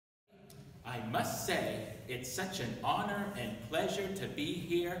I must say, it's such an honor and pleasure to be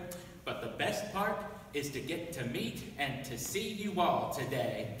here, but the best part is to get to meet and to see you all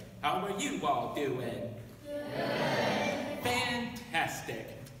today. How are you all doing? Good.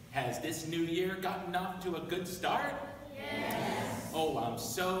 Fantastic. Has this new year gotten off to a good start? Yes. Oh, I'm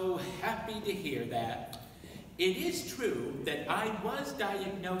so happy to hear that. It is true that I was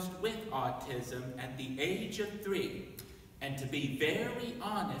diagnosed with autism at the age of 3. And to be very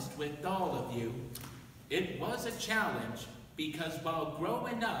honest with all of you, it was a challenge because while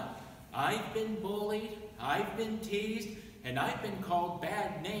growing up, I've been bullied, I've been teased, and I've been called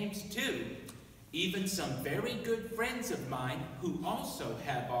bad names too. Even some very good friends of mine who also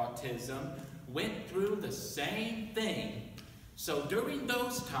have autism went through the same thing. So during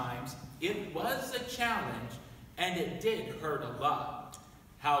those times, it was a challenge and it did hurt a lot.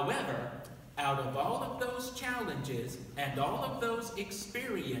 However, out of all of those challenges and all of those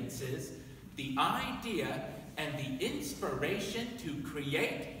experiences, the idea and the inspiration to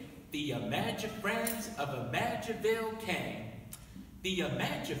create the Imagifriends of Imagiville came. The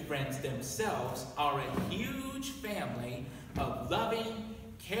Imagifriends themselves are a huge family of loving,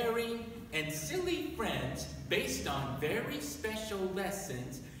 caring, and silly friends based on very special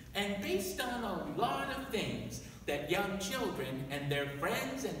lessons and based on a lot of things that young children and their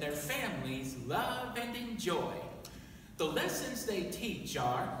friends and their families love and enjoy. The lessons they teach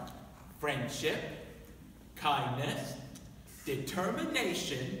are friendship, kindness,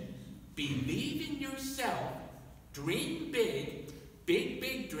 determination, believe in yourself, dream big,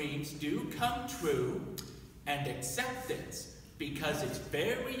 big dreams do come true, and acceptance, because it's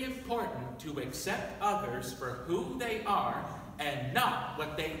very important to accept others for who they are and not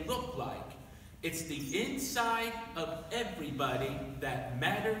what they look like. It's the inside of everybody that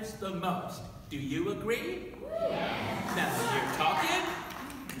matters the most. Do you agree? Yes. Now you're talking?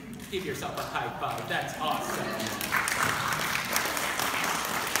 Give yourself a high five. That's awesome.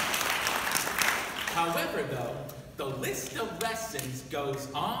 However, though, the list of lessons goes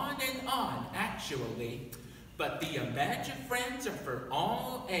on and on, actually, but the Imagifriends are for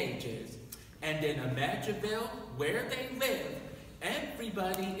all ages. And in Imagiville, where they live,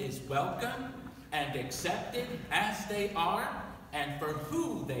 everybody is welcome and accepted as they are and for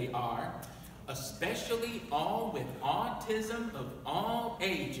who they are, especially all with autism of all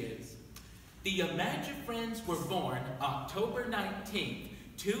ages. The Imagifriends were born October 19th,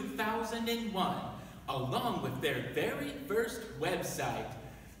 2001, along with their very first website.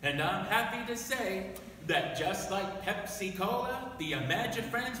 And I'm happy to say that just like Pepsi Cola, the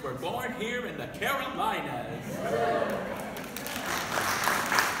Imagifriends were born here in the Carolinas.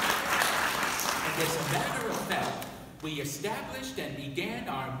 And as a matter of fact, we established and began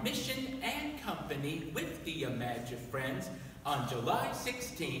our mission and company with the Imagifriends on July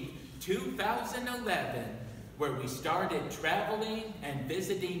 16, 2011, where we started traveling and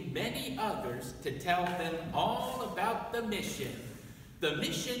visiting many others to tell them all about the mission. The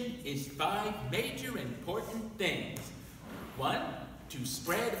mission is 5 major important things. 1, to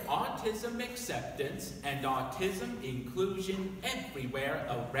spread autism acceptance and autism inclusion everywhere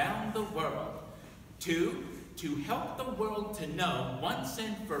around the world. 2, to help the world to know once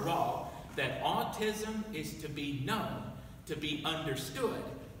and for all that autism is to be known, to be understood,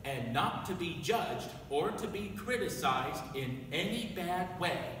 and not to be judged or to be criticized in any bad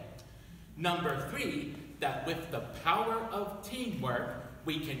way. Number 3, that with the power of teamwork,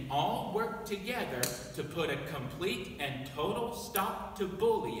 we can all work together to put a complete and total stop to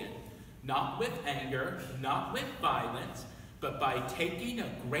bullying, not with anger, not with violence, but by taking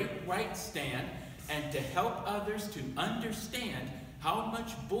a great right stand and to help others to understand how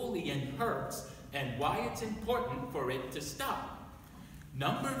much bullying hurts and why it's important for it to stop.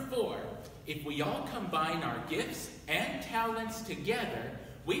 Number 4, if we all combine our gifts and talents together,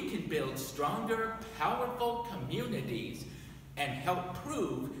 we can build stronger, powerful communities and help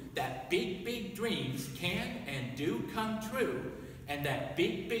prove that big dreams can and do come true, and that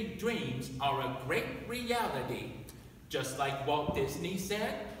big dreams are a great reality. Just like Walt Disney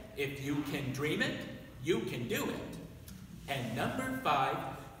said, if you can dream it, you can do it. And number 5,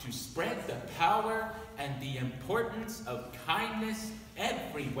 to spread the power and the importance of kindness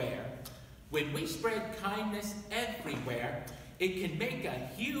everywhere. When we spread kindness everywhere, it can make a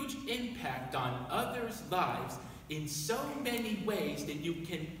huge impact on others' lives in so many ways that you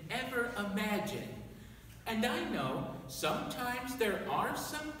can ever imagine. And I know sometimes there are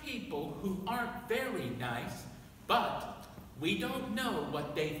some people who aren't very nice, but we don't know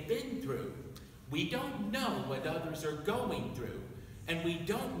what they've been through. We don't know what others are going through, and we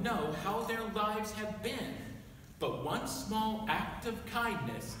don't know how their lives have been. But one small act of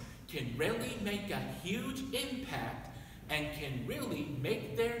kindness can really make a huge impact and can really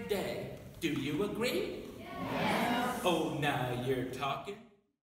make their day. Do you agree? Yes. Oh, now you're talking.